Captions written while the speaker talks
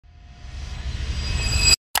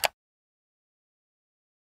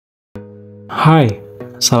Hai,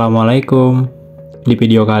 Assalamualaikum. Di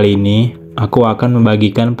video kali ini, aku akan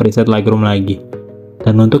membagikan preset Lightroom lagi.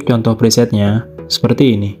 Dan untuk contoh presetnya,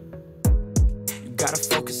 seperti ini.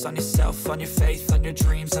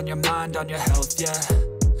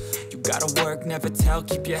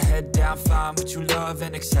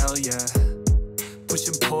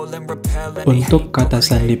 Untuk kata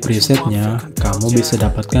sandi presetnya, kamu bisa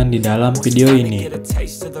dapatkan di dalam video ini.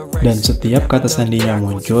 Dan setiap kata sandinya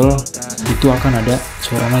muncul, itu akan ada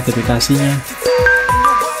suara notifikasinya.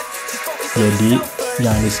 Jadi,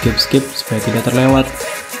 jangan di skip-skip supaya tidak terlewat.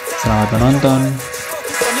 Selamat menonton!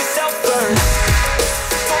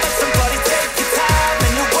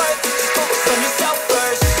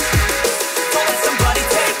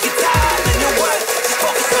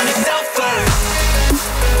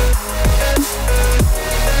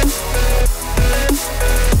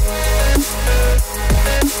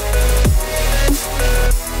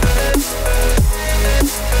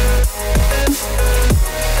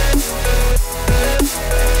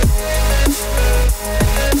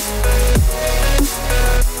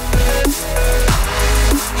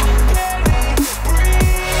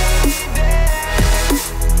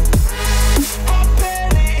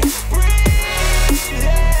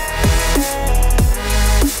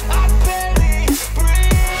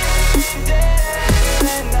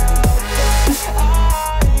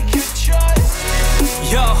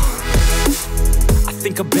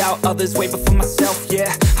 About others way before myself,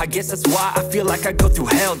 yeah. I guess that's why I feel like I go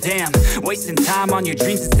through hell, damn. Wasting time on your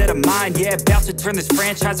dreams instead of mine, yeah. About to turn this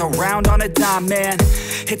franchise around on a dime, man.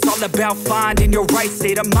 It's all about finding your right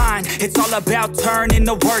state of mind. It's all about turning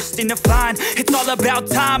the worst into fine. It's all about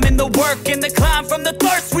time and the work and the climb. From the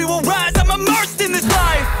thirst we will rise, I'm immersed in this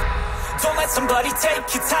life. Don't let somebody take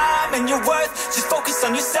your time and your worth. Just focus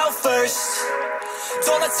on yourself first.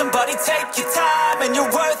 Don't let somebody take your time and your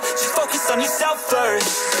worth. Just focus on yourself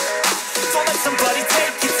first. Don't let somebody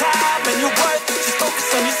take your time and your worth. Just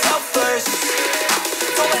focus on yourself first.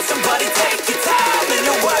 Don't let somebody take your time and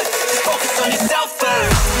your worth. Just focus on yourself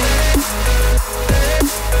first.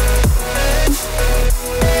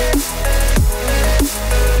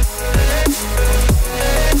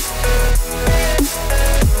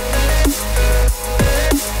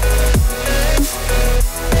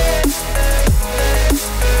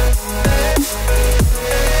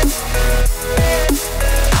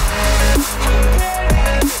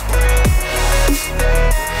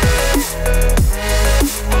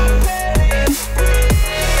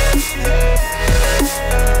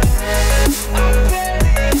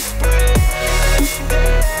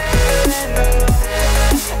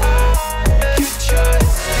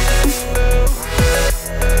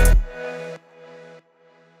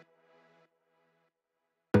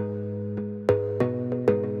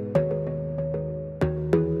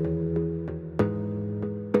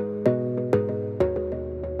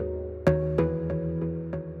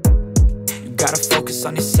 Gotta focus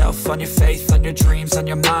on yourself, on your faith, on your dreams, on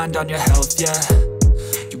your mind, on your health, yeah.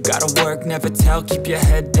 You gotta work, never tell, keep your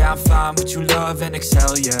head down, find what you love and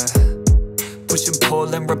excel, yeah. Push and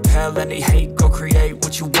pull and repel any hate, go create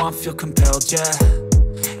what you want, feel compelled, yeah.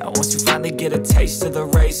 And once you finally get a taste of the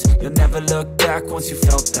race, you'll never look back once you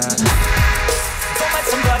felt that. Don't let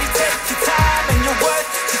somebody take your time and your worth,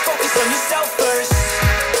 just focus on yourself first.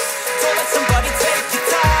 Don't let somebody take your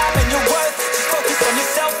time and your worth, just focus on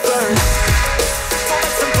yourself first.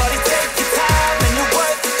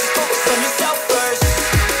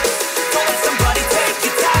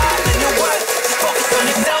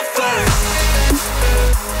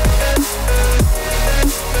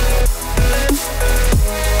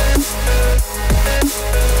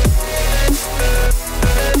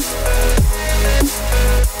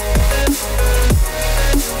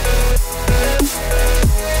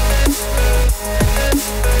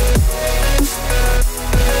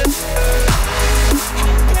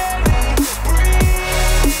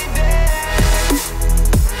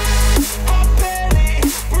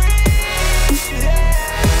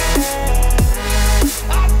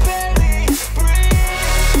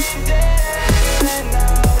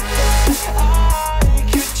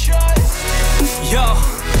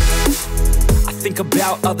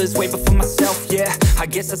 About others way before myself, yeah. I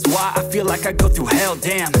guess that's why I feel like I go through hell,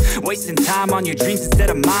 damn. Wasting time on your dreams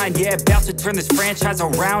instead of mine, yeah. About to turn this franchise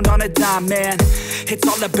around on a dime, man. It's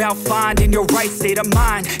all about finding your right state of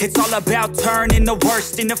mind. It's all about turning the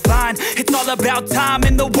worst into fine. It's all about time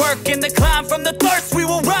and the work and the climb. From the thirst we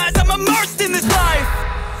will rise, I'm immersed in this life.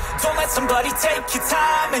 Don't let somebody take your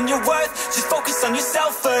time and your worth. Just focus on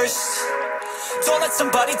yourself first. Don't let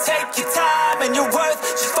somebody take your time and your worth.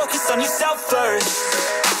 Just focus on yourself first.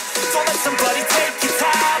 Don't let somebody take your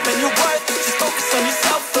time and your worth. Just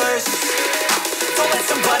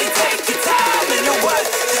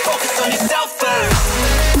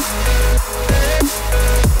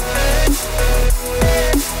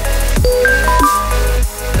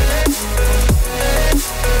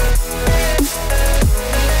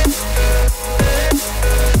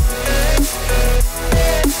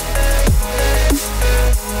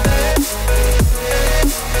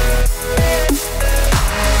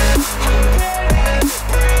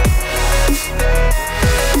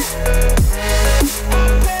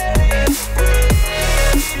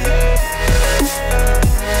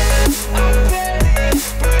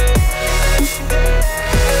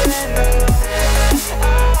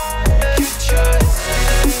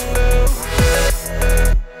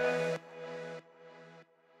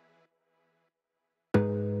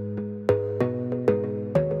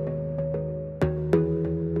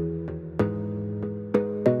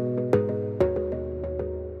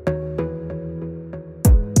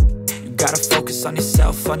focus on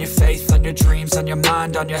yourself, on your faith, on your dreams, on your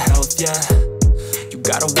mind, on your health, yeah. You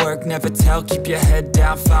gotta work, never tell, keep your head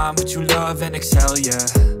down, find what you love and excel, yeah.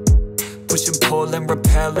 Push and pull and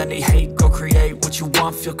repel any hate, go create what you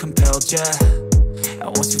want, feel compelled, yeah. And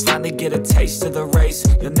once you finally get a taste of the race,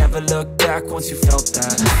 you'll never look back once you felt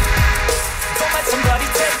that. Don't let somebody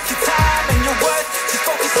take your time and your worth, just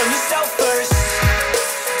focus on yourself first.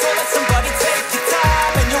 Don't let somebody take your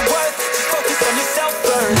time and your worth, just focus on yourself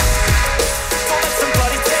first. Don't let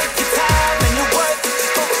somebody take your time and your worth,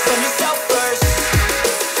 just focus on yourself first.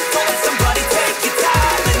 Don't let somebody take your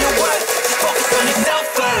time and your worth, just focus on yourself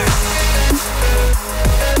first.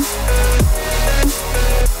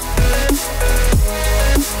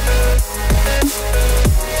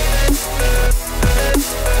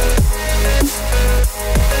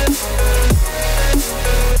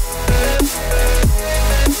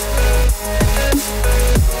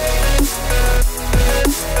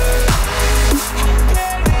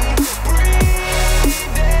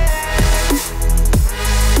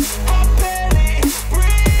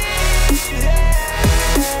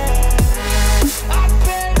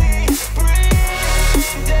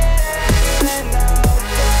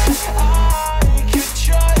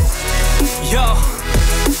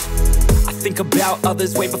 About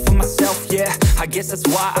others way before myself, yeah. I guess that's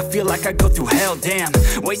why I feel like I go through hell, damn.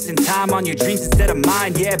 Wasting time on your dreams instead of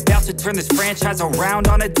mine, yeah. About to turn this franchise around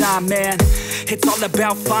on a dime, man. It's all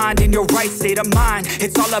about finding your right state of mind.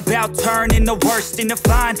 It's all about turning the worst into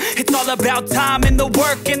fine. It's all about time and the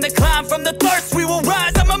work and the climb. From the thirst we will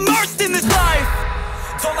rise, I'm immersed in this life.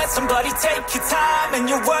 Don't let somebody take your time and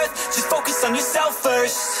your worth, just focus on yourself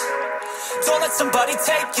first. Don't let somebody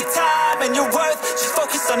take your time and your worth, just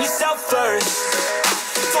focus on yourself first.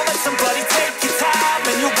 Don't let somebody take your time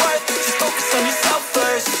and your worth.